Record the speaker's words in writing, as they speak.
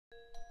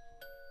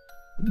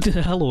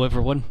Hello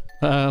everyone.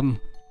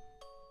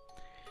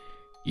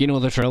 You know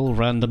the drill,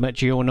 random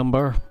Itch.io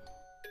number.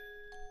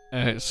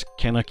 It's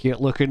kinda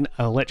cute looking.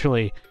 I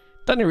literally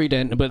didn't read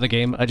anything about the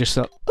game, I just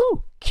thought,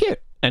 oh, cute,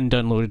 and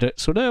downloaded it.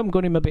 So now I'm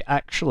going to maybe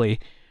actually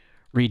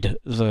read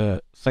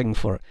the thing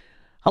for it.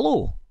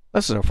 Hello,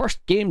 this is our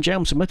first game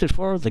jam submitted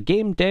for the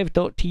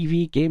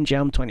GameDev.tv Game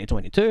Jam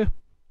 2022.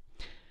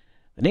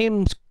 The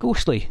name's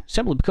Ghostly,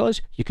 simply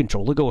because you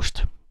control the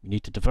ghost. You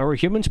need to devour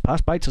humans,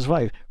 pass by to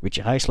survive, reach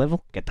your highest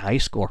level, get the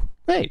highest score.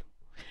 Right.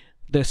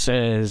 This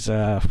is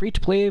free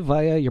to play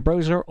via your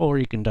browser, or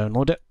you can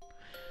download it.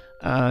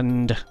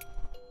 And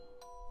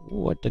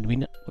what did we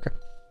know? Okay.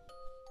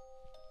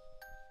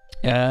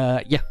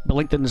 Yeah, the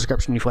link in the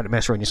description if you want to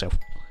mess around yourself.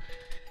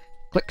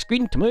 Click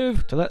screen to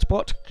move to that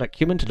spot. Click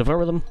human to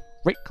devour them.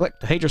 Right click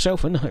to hide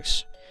yourself in the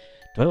house.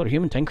 Devour a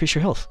human to increase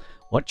your health.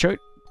 Watch out,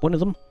 one of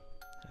them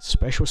has a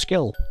special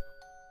skill.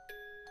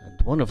 And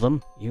one of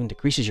them even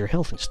decreases your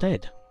health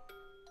instead.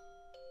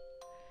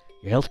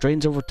 Your health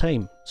drains over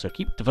time, so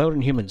keep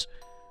devouring humans.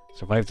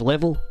 Survive the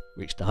level,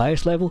 reach the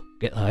highest level,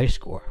 get the highest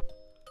score.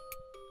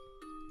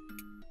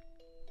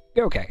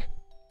 Okay.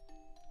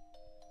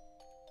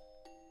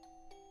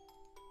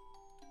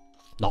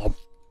 Nom.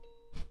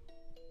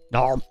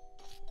 Nom.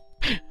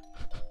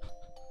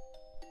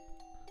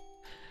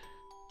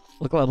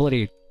 Look like a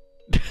bloody...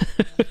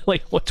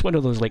 like, what's one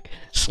of those, like,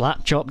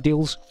 slap chop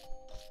deals?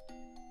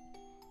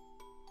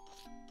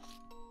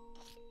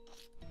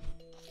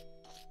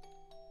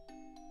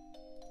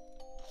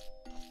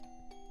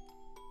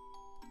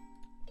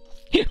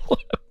 What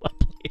am I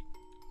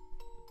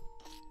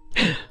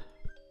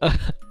playing?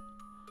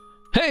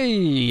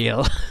 Hey!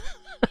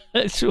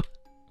 So,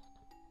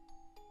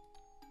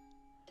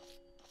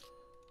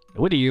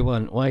 what do you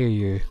want? Why are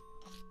you...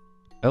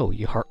 Oh,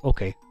 you hurt.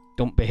 Okay.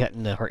 Don't be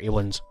hitting the hurty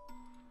ones.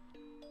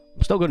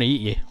 I'm still gonna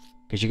eat you,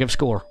 because you give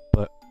score,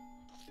 but...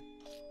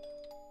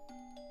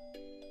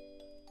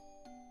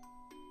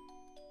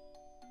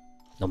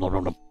 Nom nom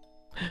nom nom.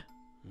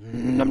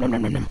 Nom nom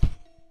nom nom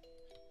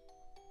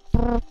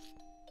nom.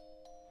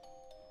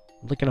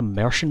 Like an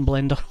immersion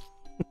blender.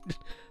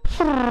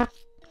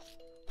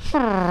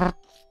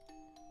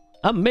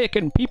 I'm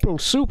making people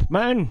soup,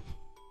 man!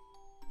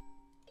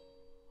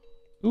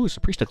 Ooh, it's a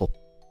priesticle.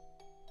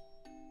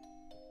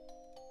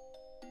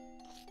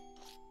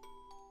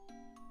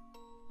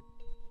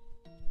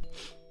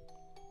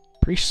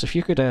 Priests, if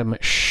you could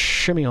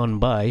shimmy on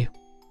by.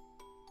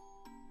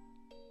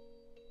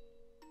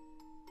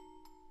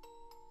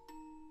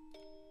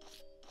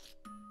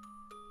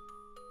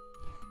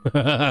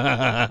 Nom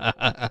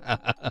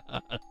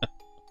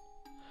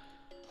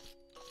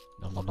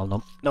nom nom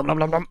nom nom nom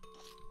nom nom.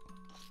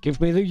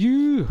 Give me the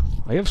you.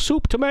 I have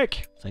soup to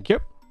make. Thank you.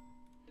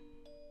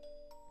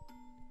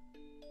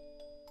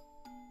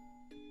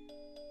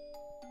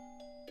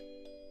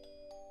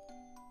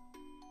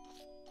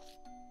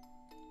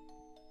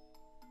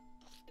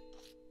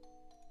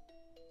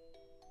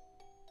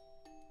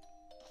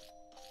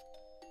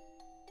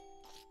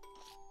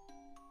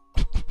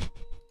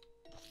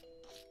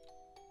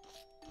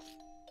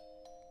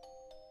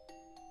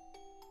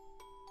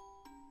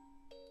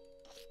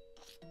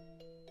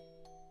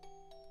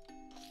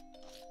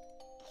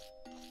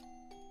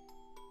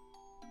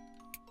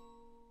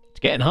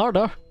 Getting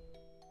harder.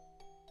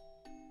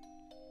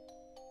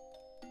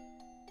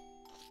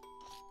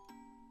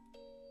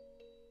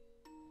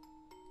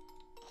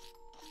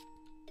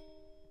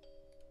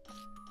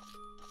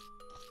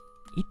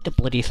 Eat the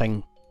bloody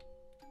thing.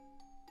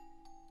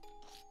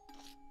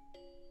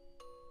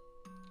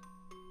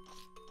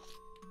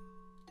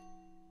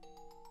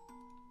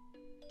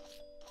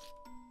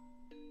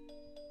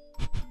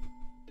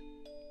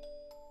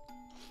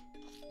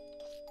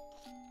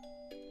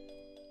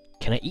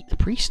 Can I eat the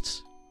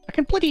priests? I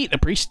can bloody eat the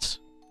priests.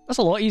 That's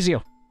a lot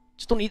easier.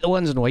 Just don't eat the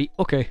ones in white.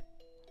 Okay.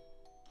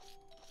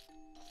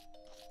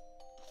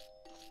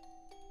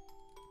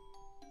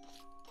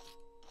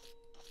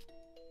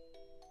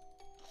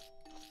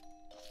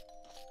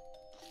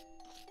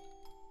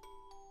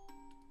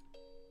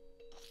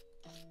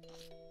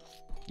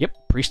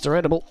 Yep, priests are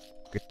edible.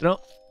 Good to know.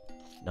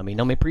 Nummy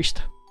nummy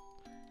priest.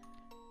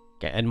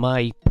 Get in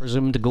my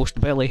presumed ghost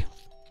belly.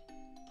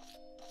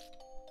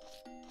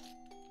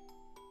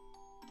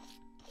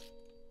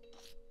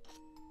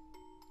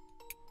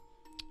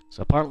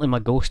 So apparently my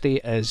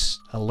ghostie is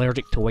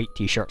allergic to white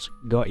t-shirts.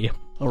 Got you.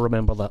 I'll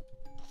remember that.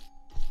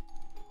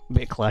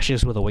 But it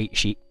clashes with a white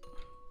sheet.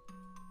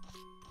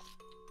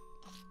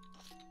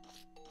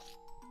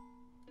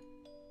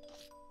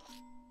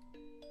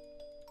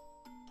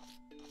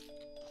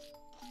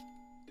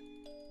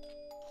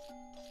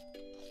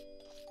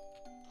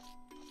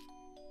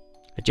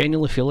 I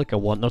genuinely feel like I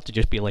want there to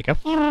just be like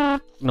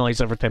a noise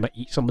every time I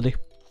eat somebody.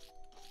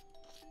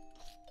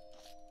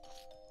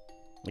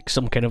 Like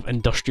some kind of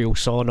industrial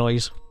saw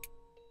noise.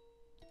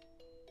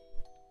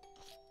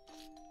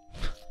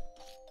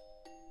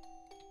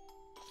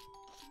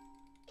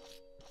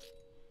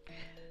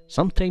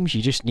 Sometimes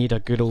you just need a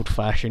good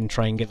old-fashioned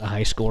try and get the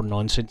high score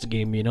nonsense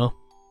game, you know?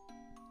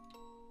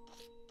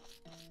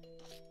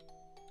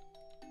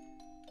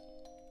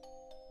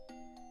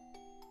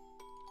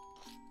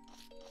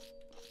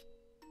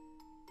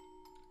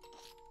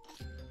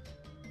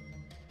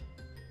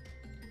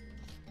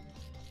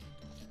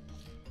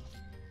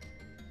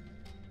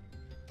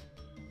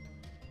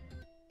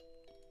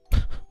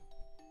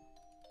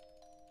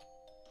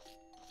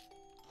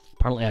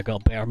 Apparently I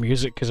got better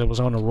music because I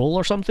was on a roll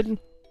or something.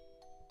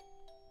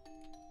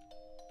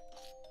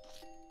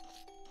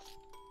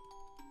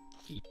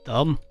 Eat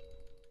them.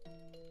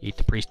 Eat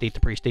the priest, eat the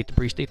priest, eat the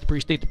priest, eat the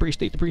priest, eat the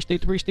priest, eat the priest,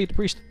 eat the priest, eat the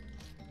priest.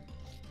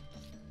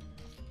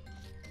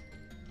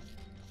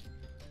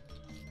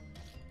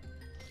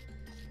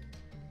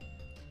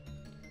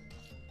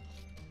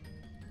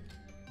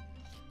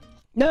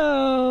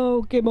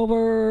 No! Game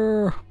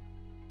over!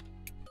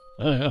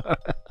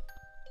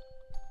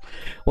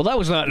 Well, that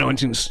was that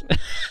nonsense.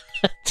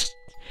 It's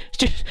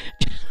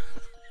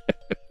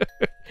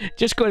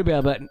just going to be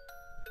a bit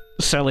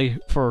silly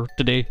for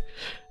today.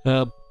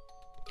 I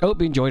hope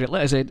you enjoyed it.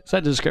 Like I said, it's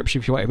in the description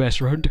if you want to mess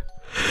around.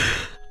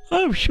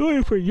 I'm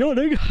sorry for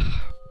yawning.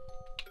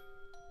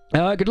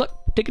 Good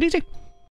luck. Take it easy.